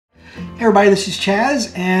Hey everybody, this is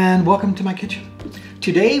Chaz and welcome to my kitchen.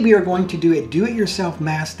 Today we are going to do a do-it-yourself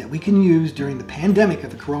mask that we can use during the pandemic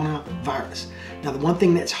of the coronavirus. Now the one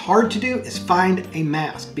thing that's hard to do is find a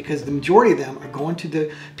mask because the majority of them are going to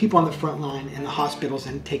the people on the front line in the hospitals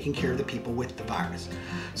and taking care of the people with the virus.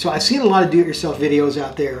 So I've seen a lot of do-it-yourself videos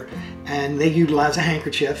out there and they utilize a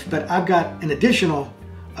handkerchief, but I've got an additional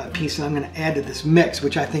piece that I'm going to add to this mix,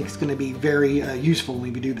 which I think is going to be very useful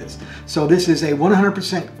when we do this. So this is a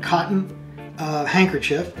 100% cotton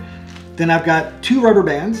handkerchief. Then I've got 2 rubber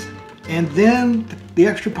bands, and then the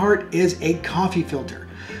extra part is a coffee filter.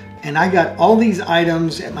 And I got all these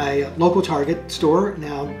items at my local Target store.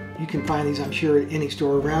 Now you can find these, I'm sure, at any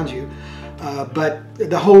store around you. But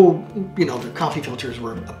the whole, the coffee filters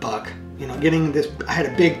were $1. Getting this, I had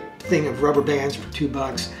a big thing of rubber bands for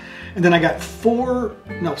 $2. And then I got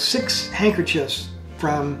 6 handkerchiefs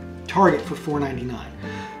from Target for $4.99.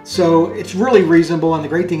 So it's really reasonable, and the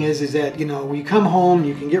great thing is that, when you come home,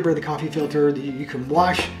 you can get rid of the coffee filter, you can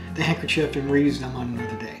wash the handkerchief and reuse them on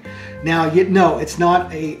another day. Now, it's not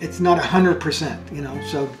 100%,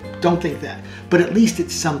 so don't think that. But at least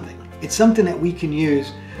it's something. It's something that we can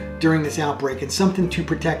use during this outbreak and something to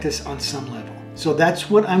protect us on some level. So that's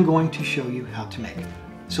what I'm going to show you how to make.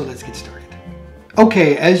 So let's get started.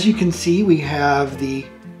 Okay, as you can see, we have the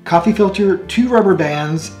coffee filter, 2 rubber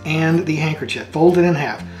bands, and the handkerchief folded in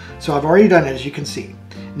half. So I've already done it, as you can see.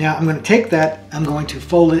 Now I'm going to take that, I'm going to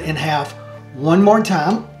fold it in half one more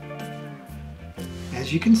time,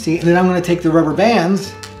 as you can see, and then I'm going to take the rubber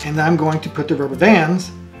bands and I'm going to put the rubber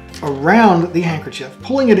bands around the handkerchief,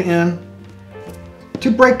 pulling it in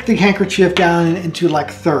to break the handkerchief down into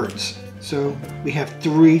like thirds. So we have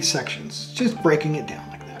 3 sections, just breaking it down.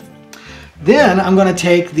 Then I'm going to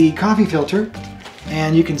take the coffee filter,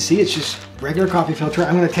 and you can see it's just regular coffee filter.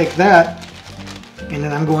 I'm going to take that, and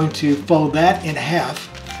then I'm going to fold that in half.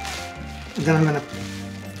 And then I'm going to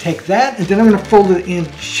take that, and then I'm going to fold it in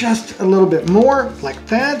just a little bit more, like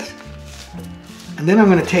that. And then I'm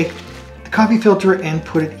going to take the coffee filter and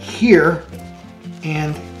put it here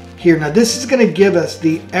and here. Now this is going to give us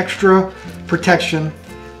the extra protection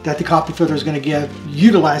that the coffee filter is going to give,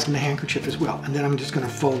 utilizing the handkerchief as well. And then I'm just going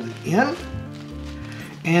to fold it in,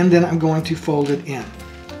 and then I'm going to fold it in.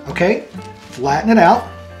 Okay, flatten it out.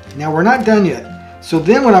 Now we're not done yet. So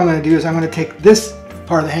then what I'm going to do is I'm going to take this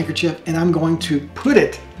part of the handkerchief and I'm going to put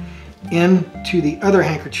it into the other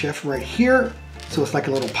handkerchief right here. So it's like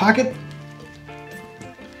a little pocket.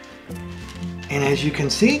 And as you can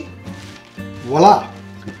see, voila,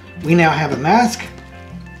 we now have a mask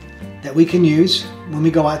that we can use when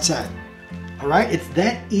we go outside. All right, it's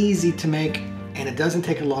that easy to make, and it doesn't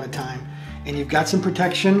take a lot of time. And you've got some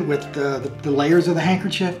protection with the layers of the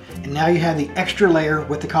handkerchief, and now you have the extra layer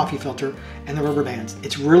with the coffee filter and the rubber bands.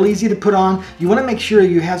 It's real easy to put on. You want to make sure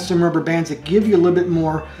you have some rubber bands that give you a little bit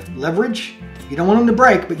more leverage. You don't want them to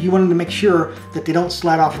break, but you want them to make sure that they don't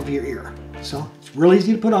slide off of your ear. So it's real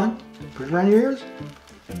easy to put on. Put it around your ears.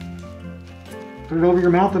 Put it over your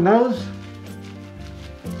mouth and nose.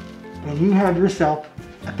 And you have yourself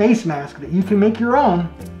a face mask that you can make your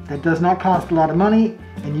own that does not cost a lot of money,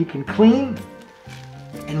 and you can clean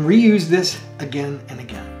and reuse this again and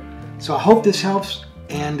again. So I hope this helps,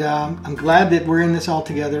 and I'm glad that we're in this all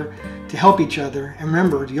together to help each other. And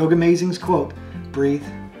remember, YOGAmazing's quote, breathe,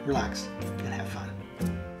 relax, and have fun.